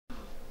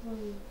So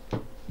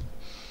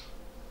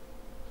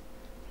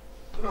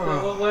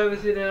where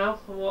is he now?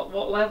 And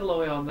what level are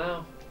we on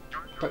now?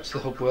 Back to the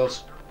hub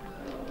worlds.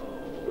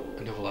 Oh.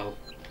 Another level.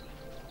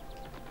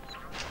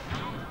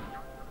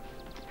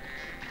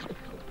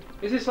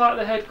 Is this like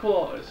the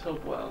headquarters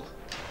hub world?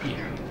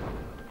 Yeah.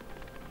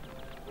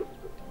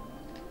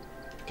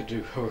 Could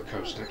do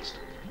Hurricos next.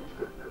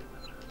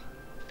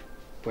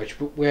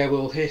 Where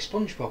we'll hear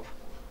SpongeBob.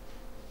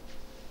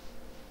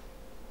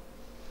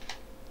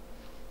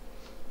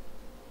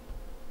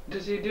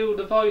 Does he do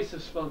the voice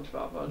of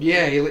SpongeBob? Or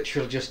Yeah, he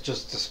literally just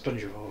does the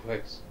SpongeBob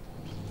voice.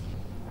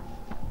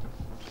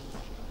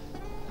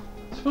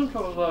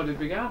 SpongeBob has already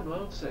began,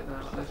 won't it,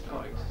 now at this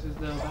point? This is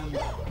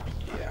November.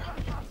 Yeah.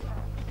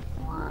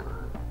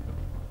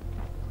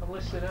 I'm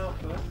listening out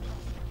for it.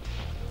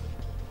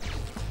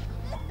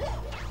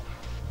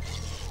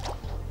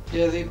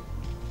 Yeah,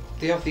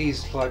 they have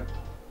these like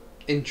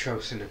intro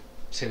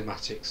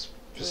cinematics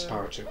for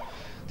Spyro 2.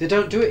 They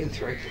don't do it in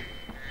 3.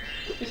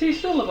 Is he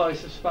still the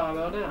voice of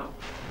Spyro now?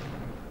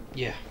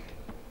 Yeah.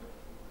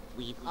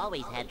 We've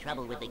always had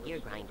trouble with the gear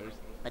grinders,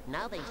 but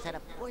now they've set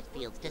up force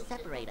fields to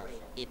separate us.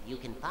 If you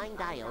can find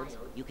diodes,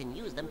 you can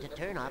use them to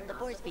turn off the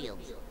force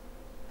fields.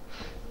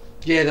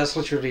 Yeah, that's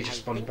literally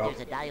just I think SpongeBob.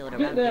 there's a diode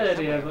Bit around here nerdy,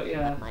 somewhere, but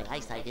yeah. my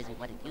eyesight isn't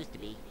what it used to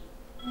be.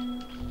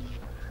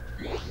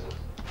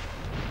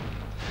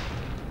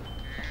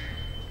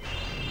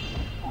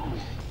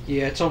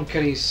 Yeah, Tom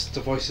Kenny's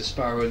the voice of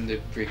Spyro in the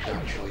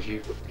Ripto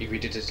trilogy. He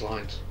redid his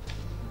lines.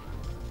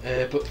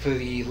 But for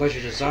the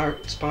Legend of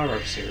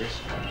Spyro series,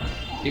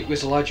 it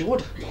was Elijah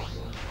Wood.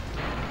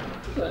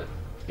 Is it?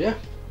 Yeah.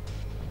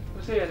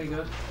 Was he any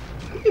good?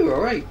 You were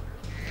alright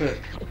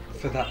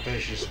for that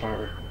version of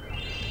Spyro,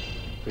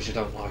 which I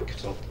don't like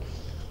at all.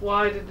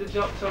 Why did they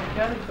drop Tom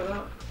Kenny for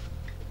that?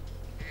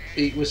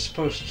 It was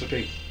supposed to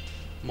be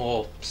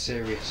more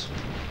serious,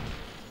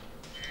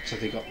 so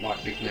they got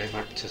like big name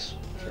actors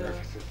for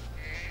everything.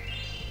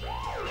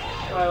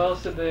 Why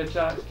else did they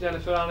attract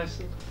Jennifer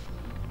Aniston?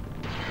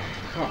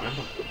 I can't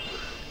remember.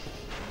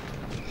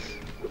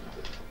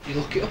 You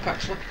look it up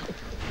actually.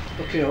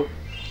 Look it up.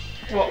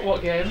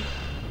 What game?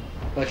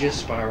 Legend of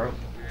Spyro,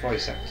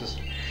 voice actors.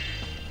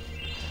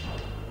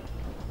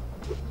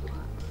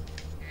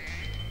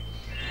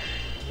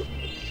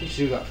 Seems to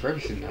do that for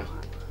everything now.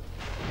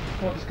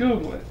 What, just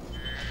Google it?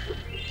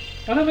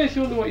 I don't make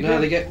you wonder what you No,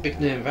 do. they get big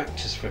name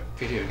actors for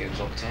video games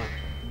all the time.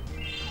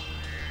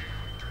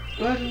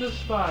 Legend of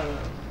Spyro,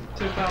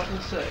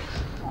 2006.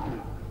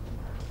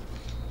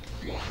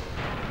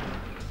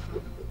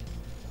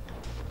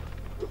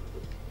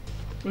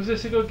 Was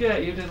this a good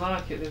game? You didn't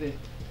like it, did you?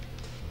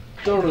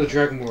 Dawn of the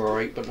Dragon were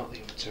alright, but not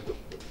the other two.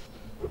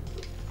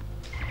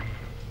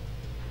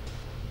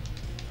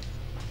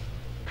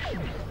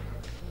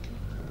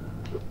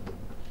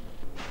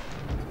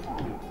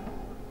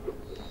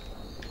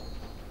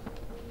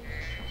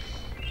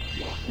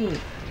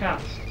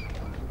 Cast.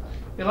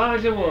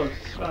 Elijah Wood,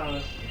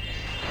 Spyro.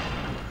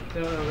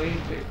 Don't know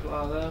these people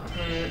are though.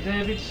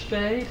 David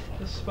Spade,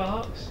 the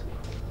Sparks.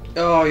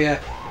 Oh yeah,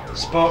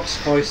 Spark's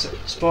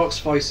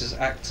voice as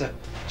actor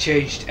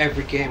changed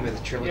every game of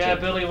the trilogy. Yeah,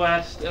 Billy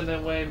West and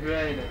then Wayne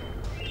Brady.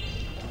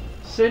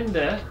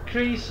 Cinder,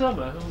 Cree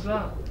Summer, who's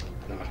that?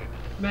 No, I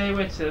don't. Mae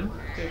Whittam,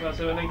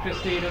 2007, and then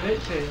Christina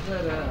Ricci.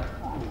 There.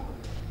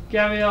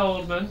 Gary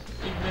Oldman,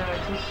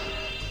 Ignitus.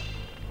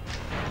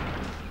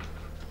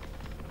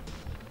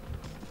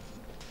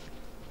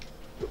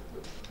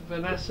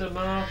 Vanessa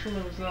Marshall,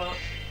 who's that?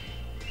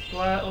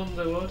 Blair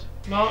Underwood.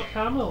 Mark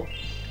Hamill,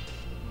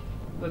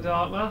 the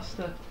Dark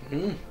Master.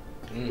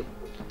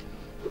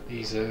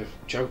 He's a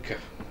Joker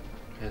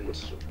and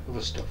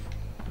other stuff.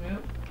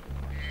 Yep.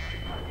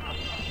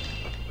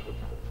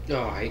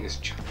 Oh, I hate this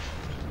challenge.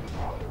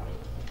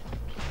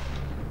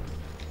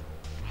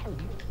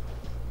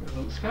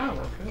 Luke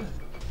Skywalker.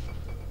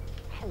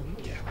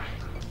 Yeah.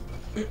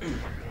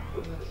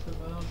 Vanessa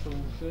Marshall,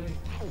 we'll see.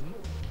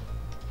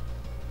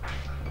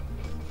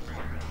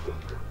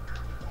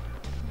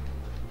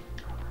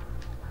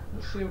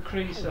 Let's see who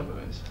Cree Summer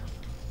is.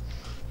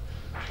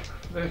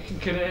 American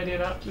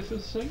Canadian actress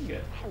and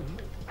singer.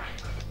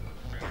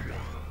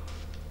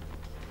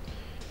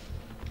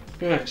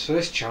 Right, so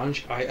this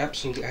challenge I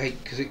absolutely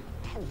hate because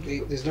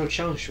there's no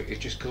challenge to it. It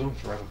just goes on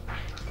forever.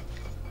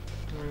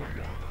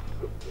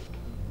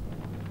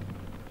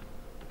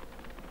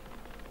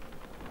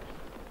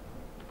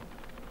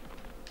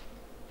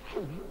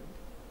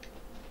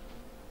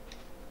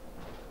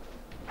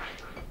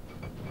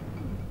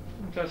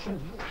 Interesting.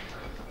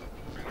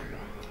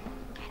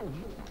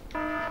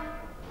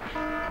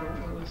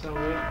 That's how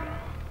weird.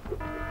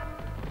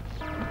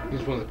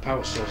 Because one of the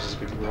power sources has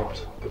been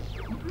robbed.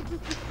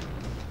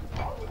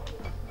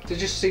 They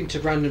just seem to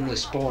randomly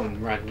spawn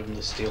and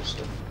randomly steal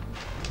stuff.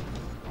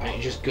 And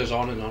it just goes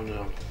on and on and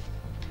on.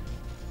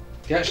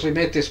 They actually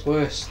made this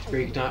worse, the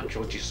reignite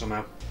trilogy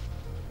somehow.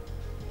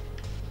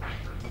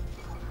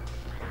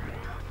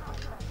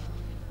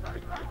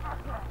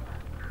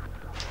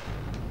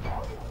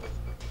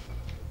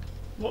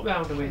 What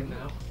round are we in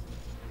now?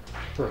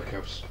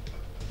 Hurricos.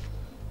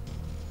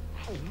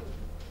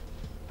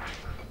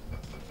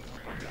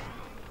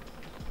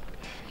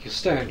 You'll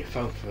stay on your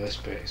phone for this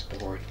bit, it's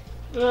boring.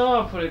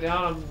 Oh, put it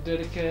down, I'm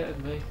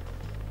dedicated, me.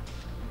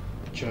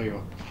 Sure you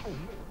are.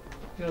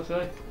 You know what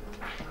I say?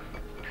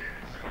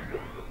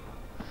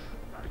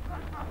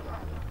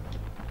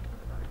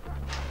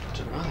 I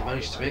don't know how they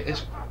managed to make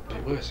this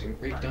bit worse in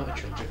Greek Data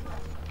Trilogy.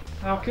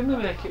 How can they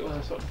make it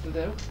worse? What did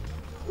they do?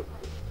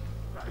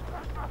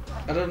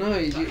 I don't know,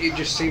 it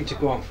just seemed to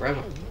go on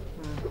forever.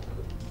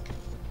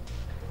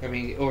 I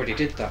mean, it already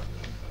did that.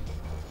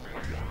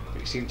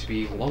 But it seemed to be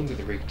even longer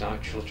than Greek Data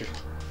Trilogy.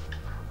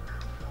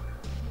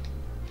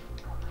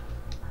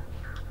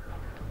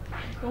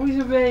 Always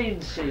a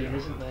rain scene,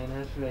 isn't there, in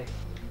every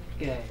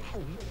game?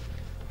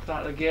 It's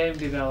like the game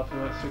developer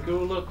wants to go,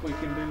 look, we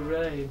can do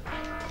rain.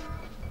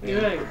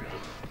 Yeah.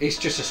 It's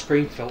just a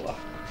screen filter.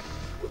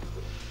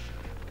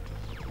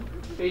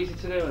 Easy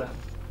to do that.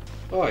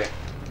 Oh yeah.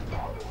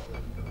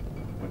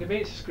 What do you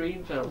mean it's a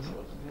screen filter?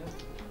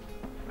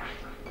 Yeah.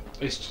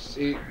 It's just,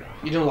 you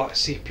know, like a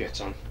sepia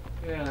tone.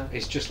 Yeah.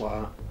 It's just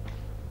like that.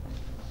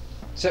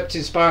 Except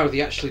in Spyro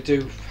they actually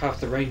do have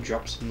the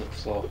raindrops on the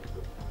floor,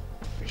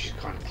 which is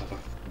kind of clever.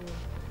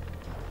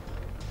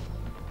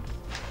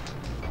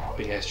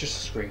 But yeah, it's just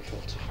a screen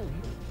filter.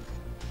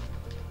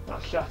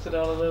 That shattered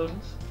all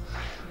illusions.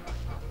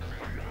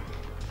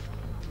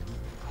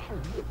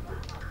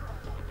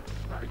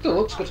 It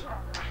looks good.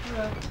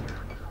 Yeah.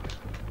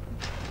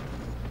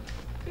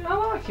 Yeah, I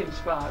like him,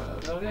 Spyro,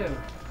 don't you?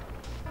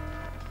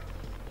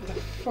 Where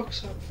the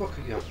fuck's that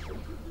fucker gone?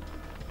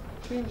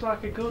 Seems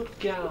like a good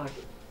guy.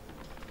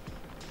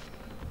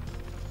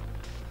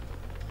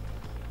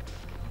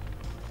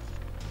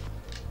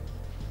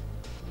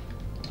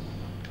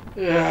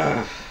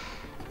 Yeah.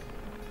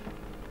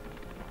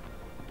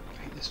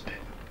 I hate this bit.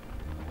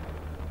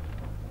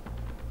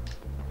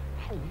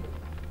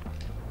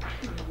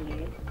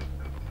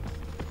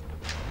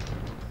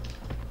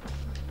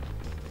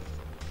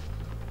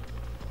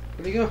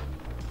 Where'd he go?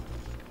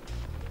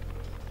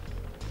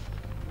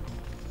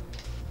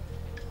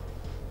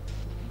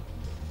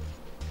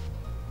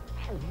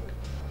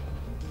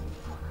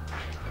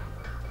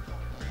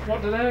 What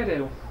do they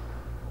do?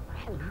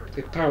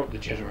 They power up the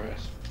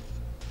generators.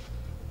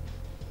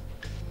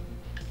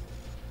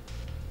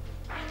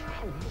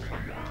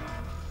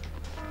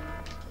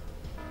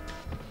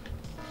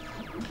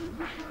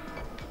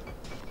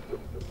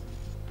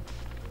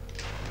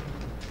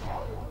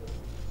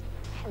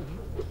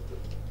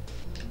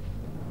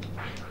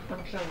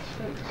 I'm trying to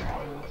speak,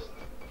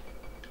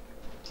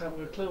 I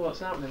haven't a clue what's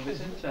happening, but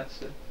it's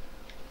interesting.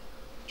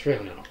 It's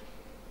really not.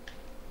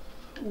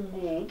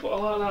 Ooh, but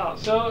I like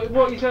that. So,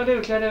 what are you trying to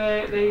do?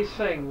 Generate these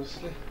things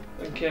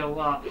and kill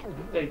that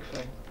big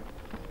thing?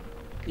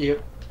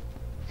 Yep.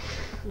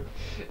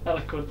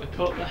 Eloquently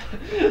put there.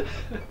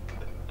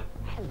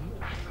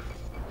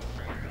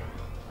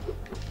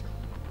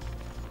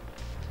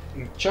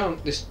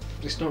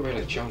 It's not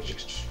really a challenge,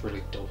 it's just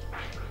really dull.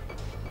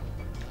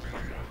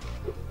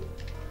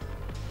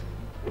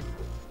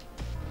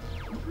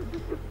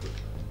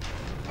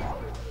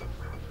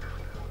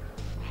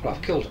 But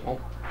I've killed them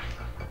all.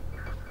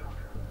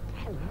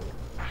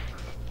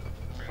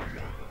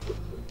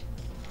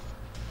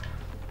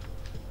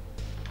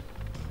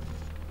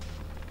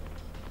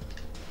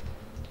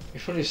 It'd be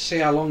funny to see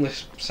how long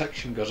this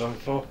section goes on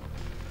for.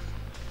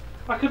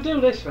 I could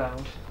do this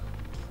round.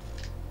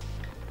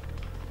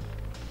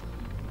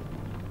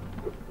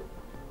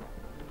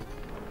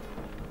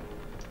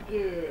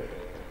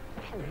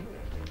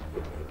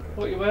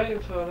 What are you waiting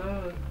for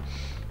now?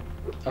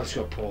 I've just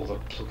got to put all the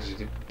plugs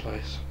in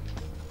place.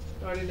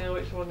 I already know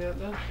which one you have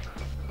done.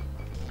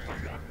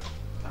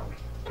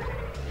 There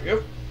we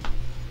go.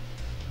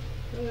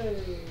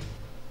 Hey.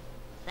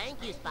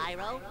 Thank you,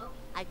 Spyro.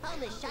 I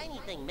found this shiny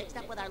thing mixed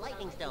up with our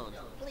lightning stones.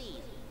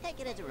 Please, take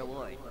it as a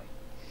reward.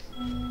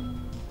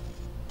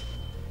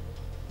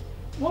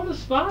 What does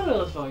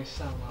Spyro's voice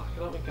sound like? I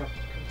don't think I can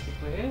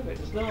particularly hear it.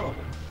 There's no.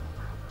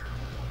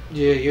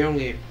 Yeah, you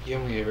only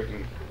hear it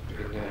in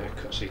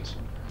cutscenes.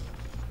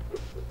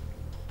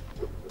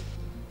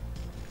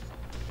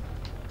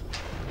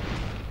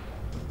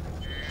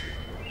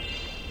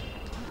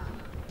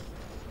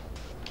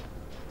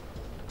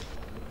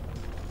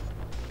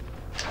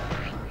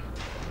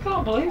 I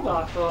can't believe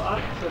I thought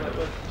actor that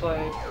would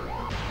play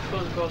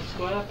SpongeBob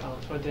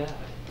SquarePants were dead.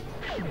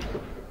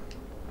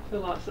 I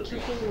feel like such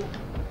a fool.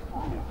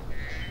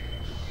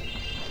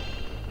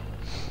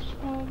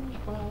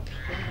 SpongeBob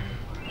SquarePants.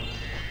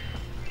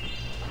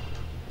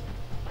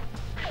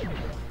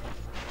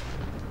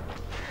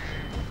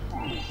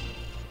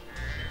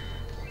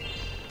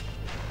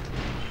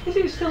 Is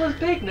it still as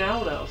big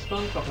now though,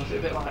 SpongeBob? Or is it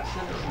a bit like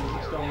Simpsons,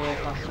 it's gone way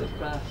past its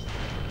best?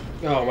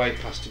 Oh, way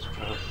past its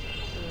prime.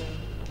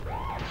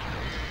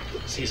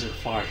 Season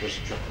 5 was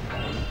a drop.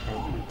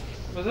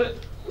 Was it?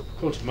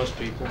 According to most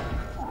people.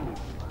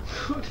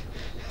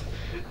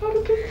 How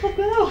do people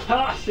know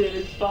that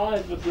Series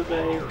 5 was the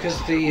main?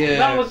 Because the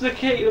that was the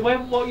key.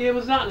 What year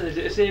was that then? Is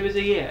it a series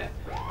a year?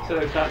 So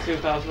it's about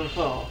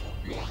 2004?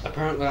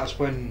 Apparently that's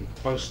when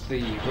most of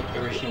the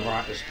original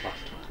writers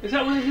left. Is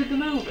that when they did the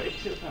movie?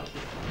 2000?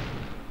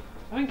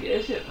 I think it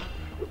is, yeah.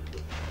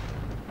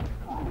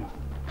 Oh,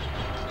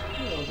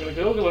 I'm gonna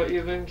Google it,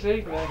 you've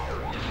intrigued me.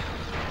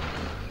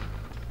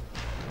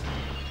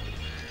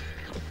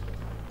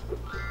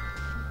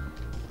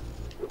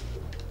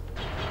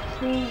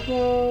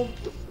 SpongeBob.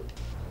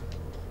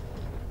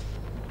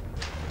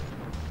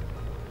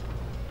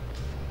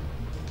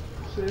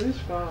 Series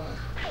 5.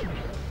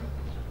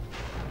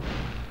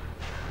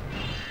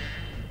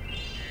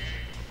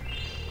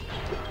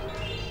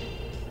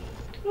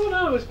 Oh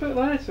no, it was a bit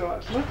later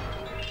actually.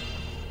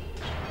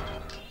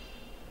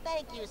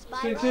 Thank you,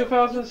 Spyro. Between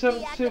 2007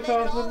 You and deactivated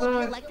all of the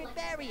 2009. electric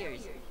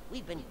barriers.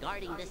 We've been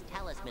guarding this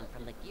talisman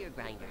from the gear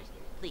grinders.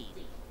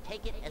 Please,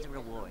 take it as a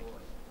reward.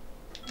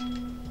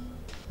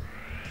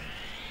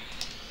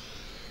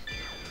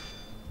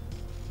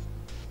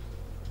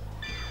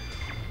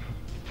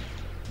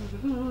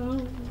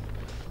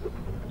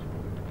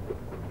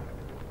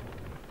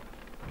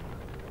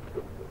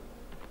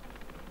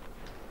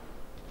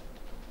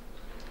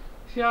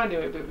 See, I knew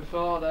it a bit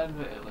before then,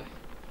 really.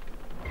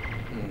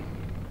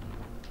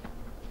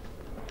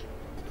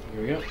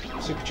 Here we go.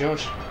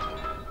 Supercharged.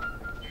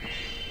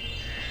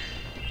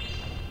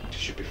 This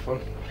should be fun.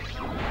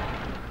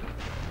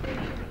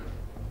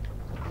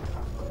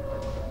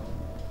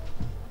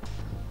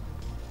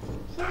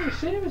 So many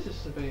series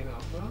this has been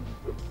on, man.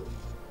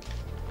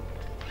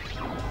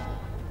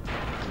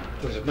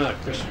 It was a mad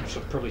Christmas,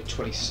 so probably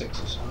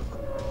 26 or something.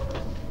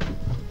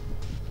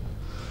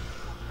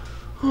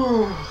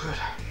 Oh, good.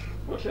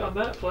 Watch it on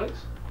Netflix.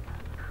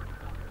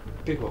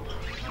 Big one.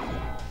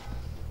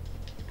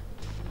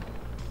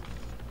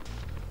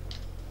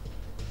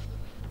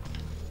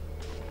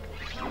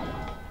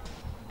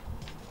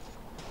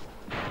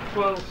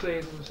 Twelve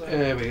seasons.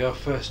 There we go.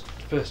 First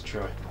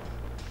try.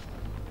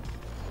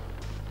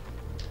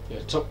 Yeah.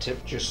 Top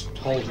tip: just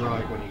hold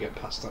right when you get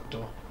past that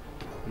door.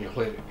 And you'll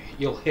hit it.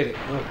 You'll hit it.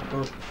 No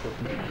problem.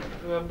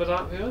 Remember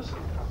that, viewers?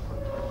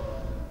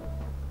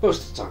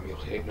 Most of the time, you'll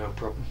hit it. No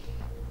problem.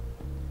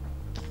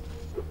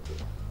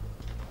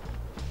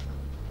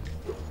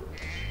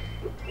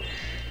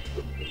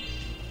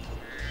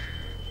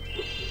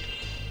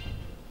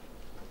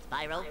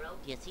 Spyro,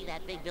 do you see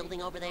that big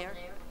building over there?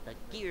 The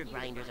gear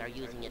grinders are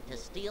using it to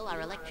steal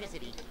our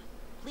electricity.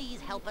 Please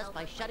help us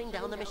by shutting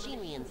down the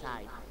machinery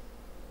inside.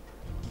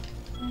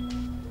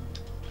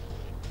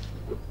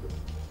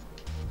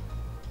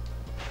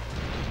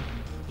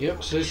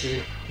 Yep, so this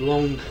is a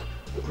long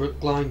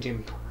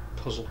grinding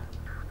puzzle.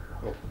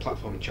 Or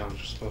platforming challenge,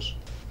 I suppose.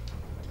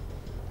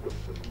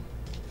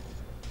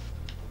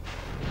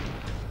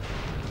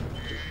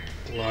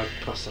 Glide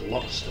past a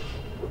lot of stuff.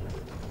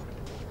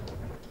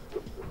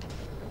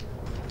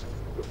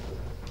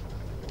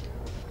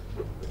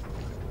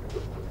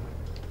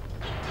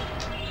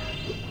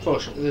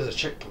 Fortunately, there's a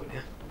checkpoint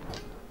here.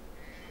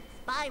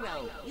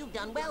 Spyro, you've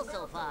done well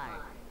so far.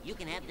 You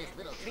can have this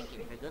little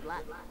trinket for good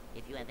luck,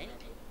 if you have any.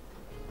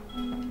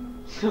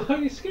 Why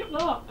you skip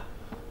that? I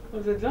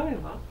was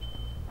enjoying that.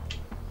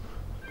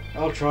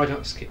 I'll try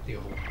not to skip the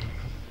other one.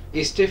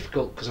 It's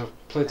difficult because I've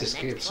played this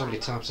game so many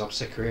times I'm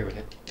sick of hearing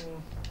it.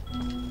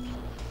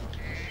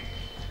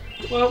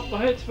 Well,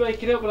 I hate to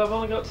break it up, but I've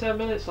only got 10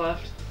 minutes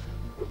left.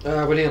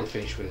 We're nearly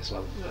finished with this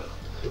level. Yeah.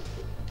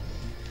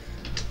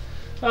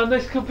 And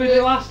this could be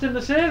the last in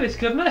the series,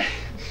 couldn't it?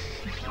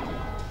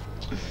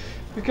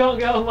 We can't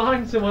get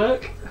online to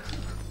work.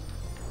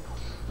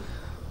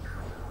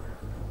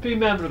 Been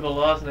memorable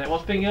though, hasn't it?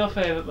 What's been your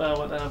favourite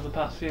moment then over the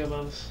past few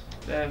months,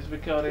 Dave's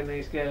recording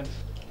these games?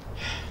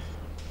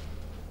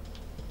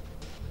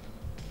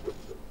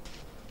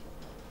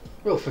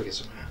 We'll figure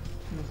something out.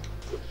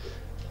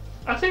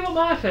 I think what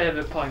my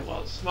favourite point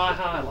was, my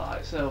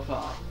highlight so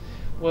far,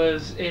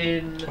 was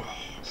in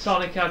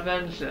Sonic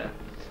Adventure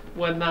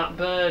when that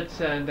bird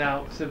turned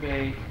out to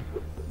be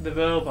the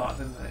robot,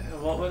 didn't it?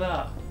 And what was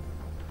that?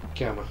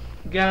 Gamma.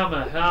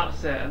 Gamma,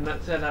 that's it, and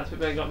that turned out to be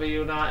they got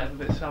reunited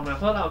with its family. I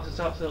thought that was just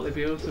absolutely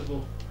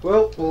beautiful.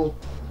 Well, we'll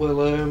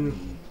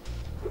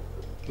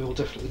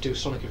definitely do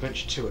Sonic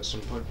Adventure 2 at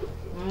some point.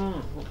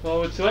 Look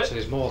forward to it. So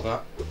there's more of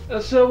that.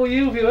 And so will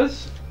you,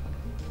 viewers.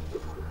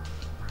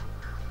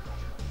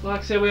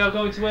 Like I say, we are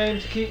going to aim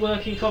to keep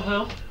working from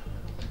home.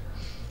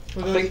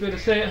 We're going to be the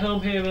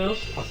stay-at-home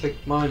heroes. I think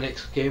my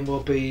next game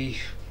will be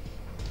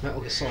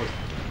Metal Gear Solid.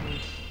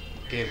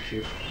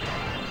 GameCube.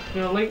 You're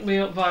going to link me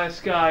up via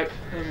Skype,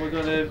 and we're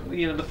going to,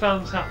 you know, the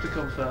fans have to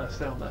come first,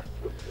 don't they?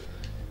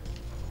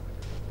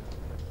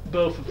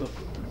 Both of them.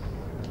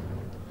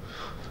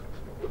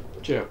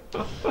 Joe.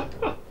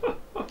 Spyro,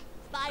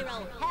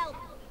 help!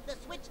 The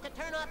switch to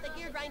turn off the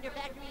gear grinder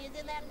factory is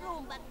in that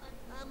room, but,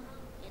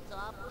 it's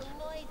awfully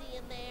noisy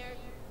in there.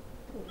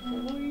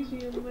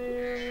 Noisy in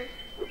there.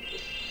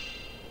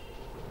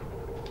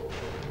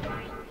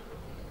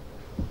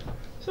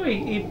 So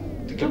he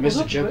missed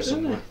a gem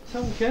somewhere. It's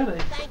uncanny.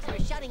 Thanks for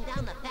shutting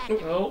down the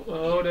factory.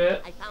 Oh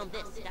dear. I found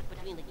this stuck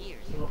between the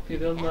gears. What have you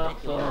done that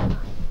for?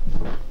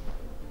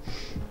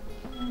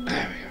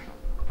 There we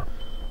go.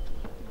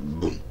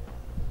 Boom.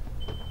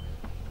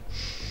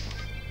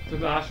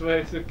 It's a nice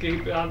way to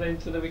keep adding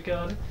to the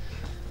recording.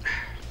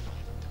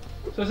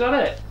 So is that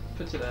it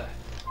for today?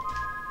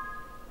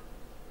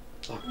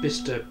 I've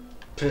missed a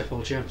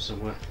purple gem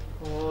somewhere.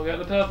 We'll get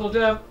the purple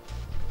gem.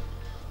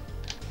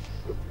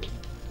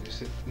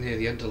 It's near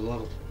the end of the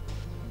level.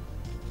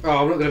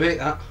 Oh, I'm not going to make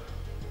that.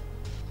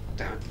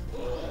 Damn it.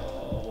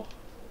 Oh.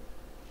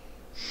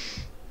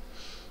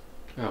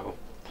 Oh well.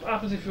 What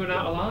happens if you run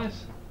out of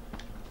lives?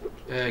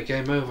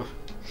 Game over.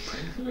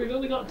 We've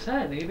only got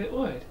 10, are you a bit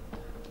worried?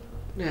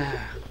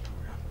 Yeah.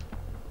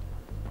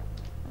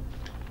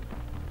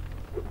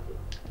 Can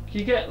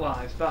you get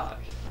lives back?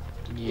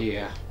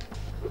 Yeah.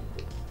 Do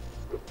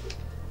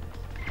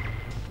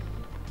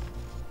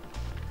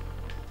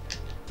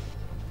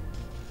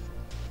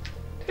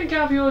you think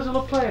our viewers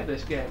will have played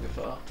this game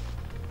before?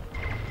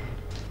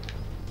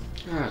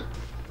 Ah.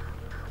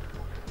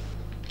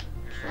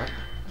 Right.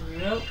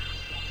 Yep.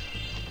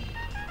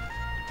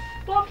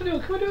 We'll have to do.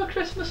 Can we do a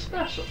Christmas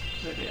special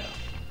video?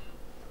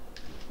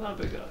 That'd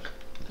be good.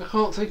 I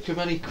can't think of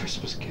any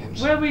Christmas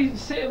games. Where we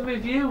sit and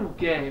review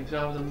games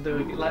rather than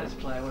doing Let's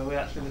Play, where we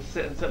actually just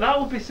sit and say that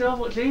would be so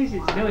much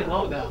easier to do in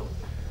lockdown.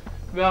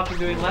 Rather than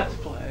doing Let's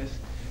Plays,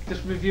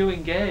 just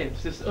reviewing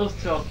games, just us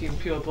talking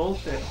pure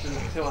bullshit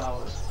for 2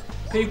 hours.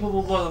 People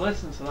will want to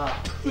listen to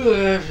that.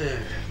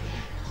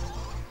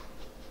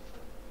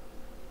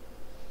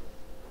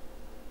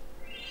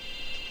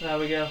 There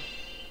we go.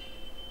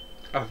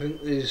 I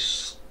think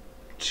there's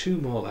 2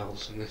 more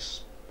levels in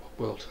this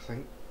world, I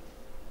think.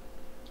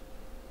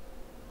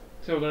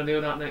 So we're going to do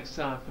that next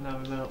time for now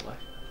remotely.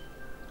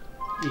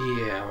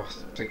 Yeah,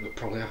 I think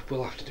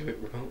we'll have to do it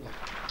remotely.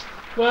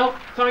 Well,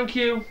 thank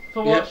you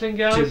for watching,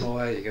 guys. 2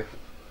 more, there you go.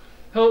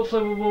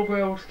 Hopefully we will be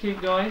able to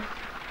keep going.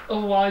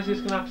 Otherwise, you're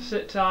just going to have to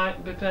sit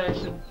tight, be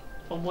patient,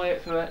 and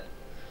wait for it.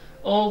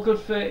 All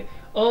good things.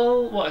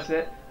 What is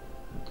it?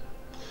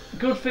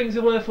 Good things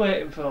are worth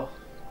waiting for.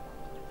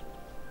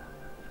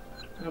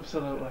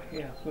 Absolutely,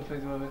 yeah. Good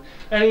things are worth waiting.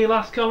 Any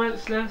last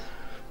comments, Ness?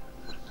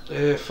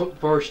 Fuck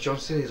Boris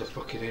Johnson, he's a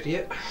fucking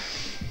idiot.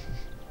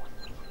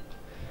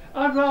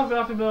 I'd rather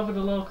have him over the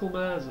local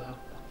mayors though.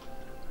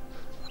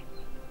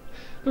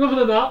 But other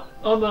than that,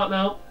 on that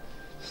note,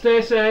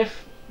 stay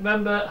safe,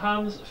 remember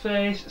hands,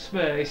 face,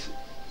 space.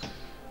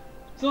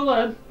 Till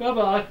then, bye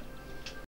bye.